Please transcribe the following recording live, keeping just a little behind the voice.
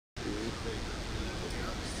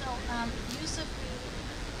Yusif.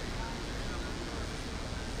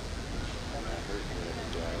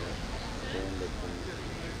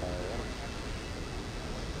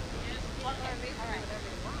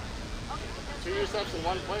 Two Yusufs in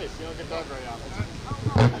one place. You don't get that very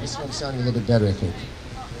often. This one's sounding a little bit better, I think.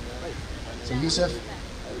 So Yusif.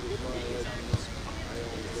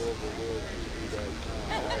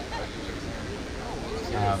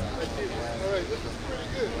 All right, this is pretty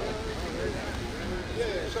good.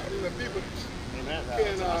 Yeah, something that people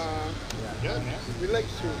can relate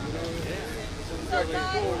to, you know. So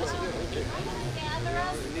guys, gather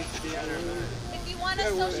us. If you want a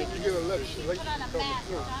social you get a lecture, put on a map,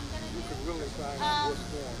 which I'm going to do. really find what's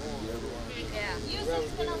going on.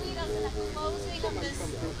 Yusuf's going to lead us in a closing of this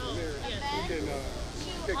event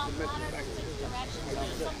to honor the directions of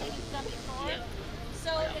something you've done before.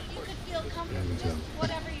 So if you could feel comfortable, just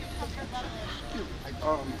whatever your comfort level is.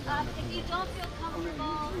 If you don't feel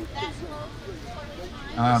comfortable, that's totally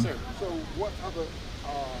fine. So what other...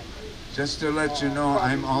 Just to let you know,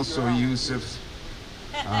 I'm also Yusuf.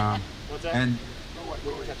 And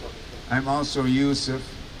I'm also Yusuf.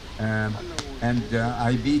 And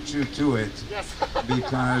I beat you to it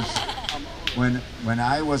because when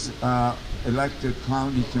I was elected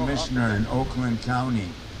county commissioner in Oakland County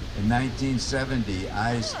in 1970,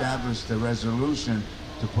 I established a resolution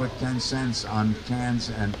to put 10 cents on cans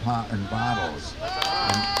and bottles.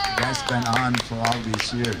 And that's been on for all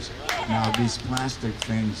these years. Now these plastic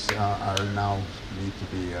things need to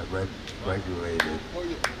be regulated.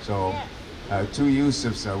 So two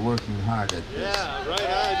Yusufs are working hard at this. Yeah, right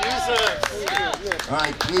on, Yusuf. All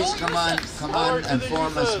right, please come on and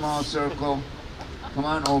form a small circle. Come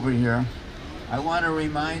on over here. I want to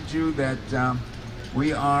remind you that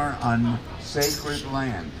we are on sacred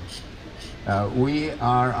land. We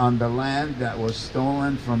are on the land that was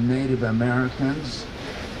stolen from Native Americans,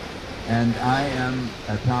 and I am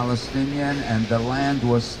a Palestinian, and the land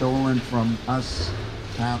was stolen from us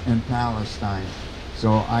in Palestine.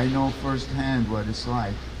 So I know firsthand what it's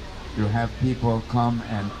like to have people come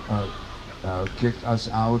and kick us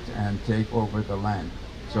out and take over the land.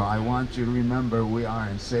 So I want you to remember we are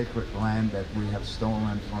in sacred land that we have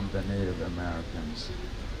stolen from the Native Americans.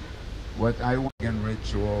 What I want a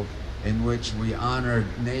ritual in which we honor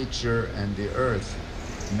nature and the earth,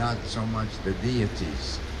 not so much the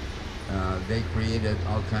deities. They created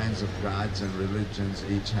all kinds of gods and religions,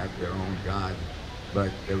 each have their own god.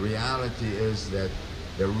 But the reality is that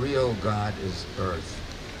the real God is earth,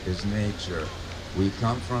 is nature. We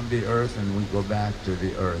come from the earth and we go back to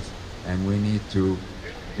the earth. And we need to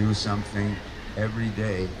do something every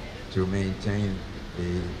day to maintain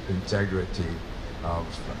the integrity of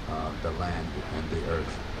the land and the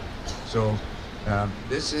earth. So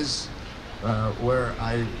this is where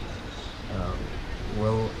I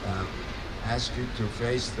will ask you to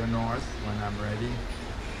face the north when I'm ready.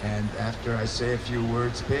 And after I say a few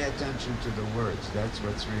words, pay attention to the words. That's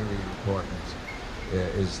what's really important,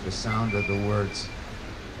 is the sound of the words.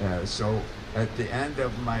 So at the end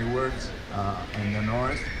of my words in the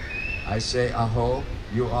north, I say aho,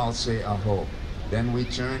 you all say aho. Then we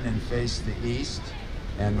turn and face the east,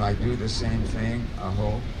 and I do the same thing,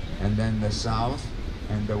 aho. And then the south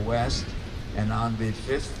and the west, and on the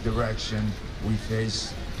fifth direction, we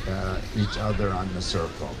face each other on the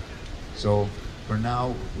circle. So for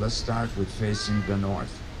now, let's start with facing the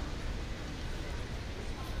north.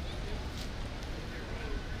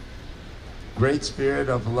 Great Spirit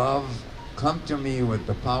of love, come to me with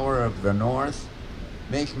the power of the north.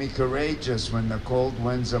 Make me courageous when the cold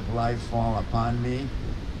winds of life fall upon me.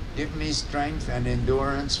 Give me strength and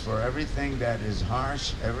endurance for everything that is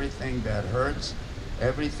harsh, everything that hurts,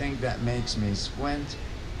 everything that makes me squint.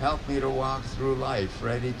 Help me to walk through life,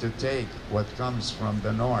 ready to take what comes from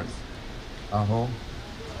the north. Aho.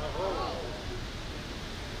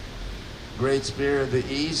 Great Spirit of the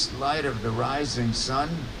East, light of the rising sun,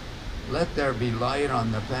 let there be light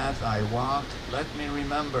on the path I walk. Let me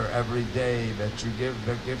remember every day that you give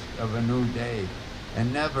the gift of a new day,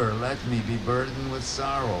 and never let me be burdened with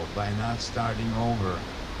sorrow by not starting over.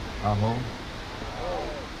 Aho.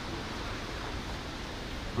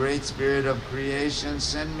 Great Spirit of creation,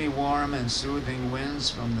 send me warm and soothing winds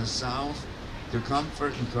from the south to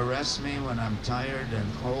comfort and caress me when I'm tired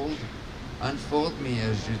and cold. Unfold me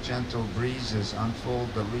as your gentle breezes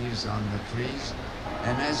unfold the leaves on the trees.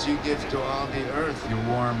 And as you give to all the earth your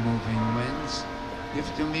warm moving winds, give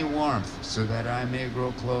to me warmth so that I may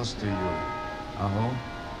grow close to you. Aho.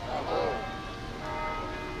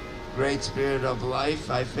 Great Spirit of life,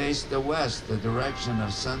 I face the west, the direction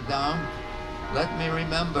of sundown. Let me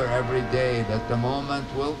remember every day that the moment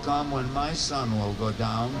will come when my sun will go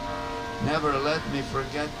down. Never let me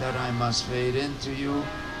forget that I must fade into you.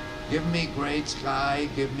 Give me great sky,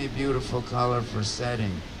 give me beautiful color for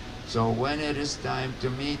setting. So when it is time to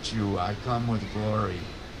meet you, I come with glory.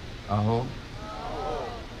 Aho.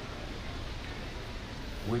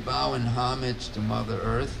 We bow in homage to Mother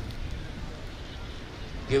Earth.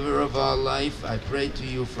 Giver of all life, I pray to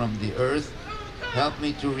you from the earth. Help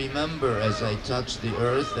me to remember as I touch the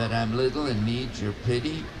earth that I'm little and need your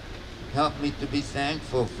pity. Help me to be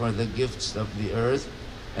thankful for the gifts of the earth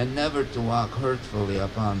and never to walk hurtfully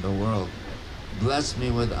upon the world. Bless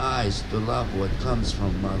me with eyes to love what comes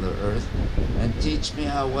from Mother Earth and teach me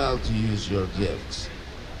how well to use your gifts.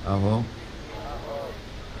 Aho.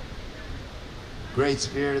 Great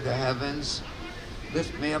Spirit of the heavens,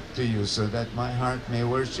 lift me up to you so that my heart may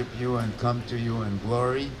worship you and come to you in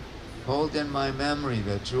glory. Hold in my memory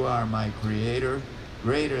that you are my creator,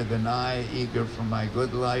 greater than I, eager for my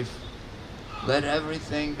good life. Let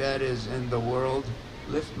everything that is in the world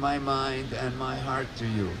lift my mind and my heart to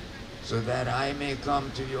you, so that I may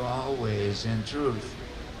come to you always in truth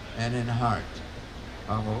and in heart.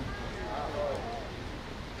 Aho.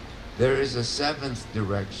 There is a seventh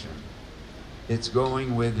direction. It's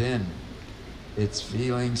going within. It's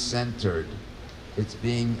feeling centered. It's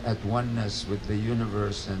being at oneness with the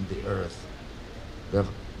universe and the earth.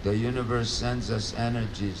 The universe sends us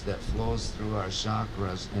energies that flows through our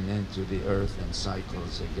chakras and into the earth and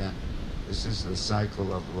cycles again. This is the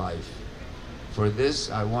cycle of life. For this,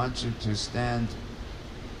 I want you to stand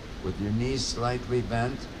with your knees slightly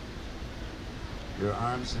bent, your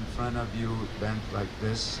arms in front of you bent like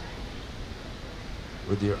this,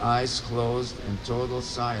 with your eyes closed in total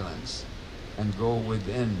silence, and go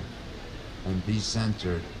within and be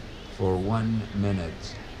centered for 1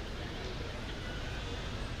 minute.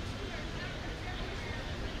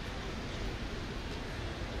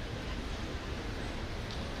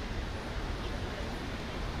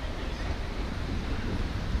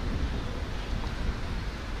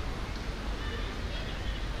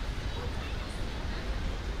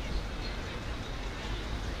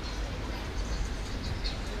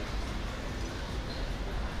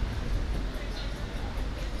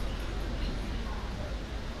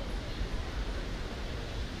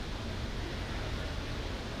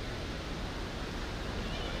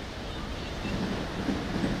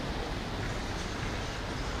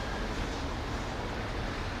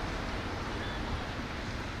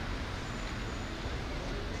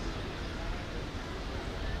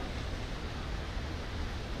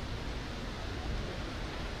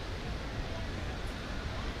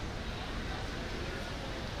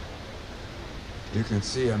 You can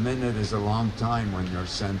see a minute is a long time when you're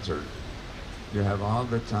centered. You have all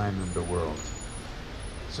the time in the world.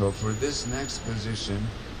 So for this next position,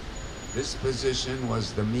 this position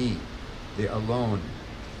was the me, the alone,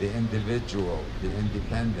 the individual, the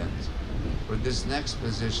independent. For this next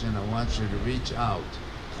position, I want you to reach out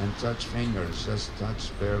and touch fingers, just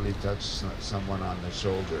touch, barely touch someone on the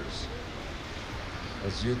shoulders.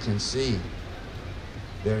 As you can see,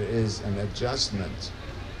 there is an adjustment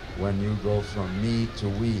when you go from me to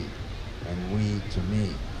we and we to me.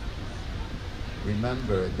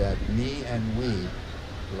 Remember that me and we,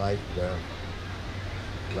 like the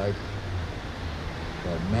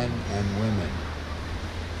men and women,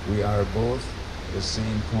 we are both the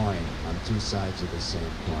same coin, on two sides of the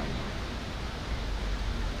same coin.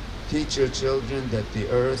 Teach your children that the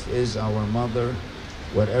earth is our mother.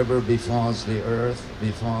 Whatever befalls the earth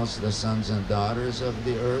befalls the sons and daughters of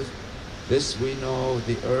the earth. This we know,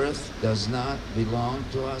 the earth does not belong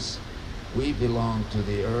to us. We belong to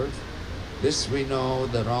the earth. This we know,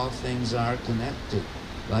 that all things are connected,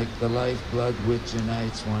 like the lifeblood which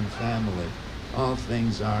unites one family. All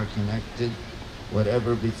things are connected.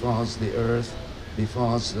 Whatever befalls the earth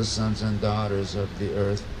befalls the sons and daughters of the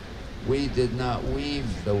earth. We did not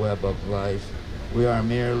weave the web of life. We are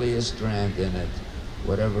merely a strand in it.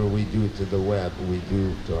 Whatever we do to the web, we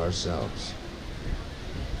do to ourselves.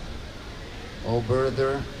 O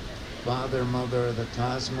birther, father, mother of the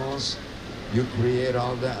cosmos, you create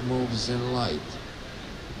all that moves in light.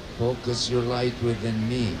 Focus your light within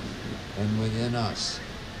me and within us,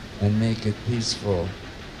 and make it peaceful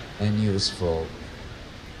and useful.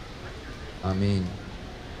 Amen.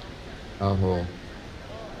 Aho.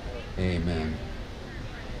 Amen.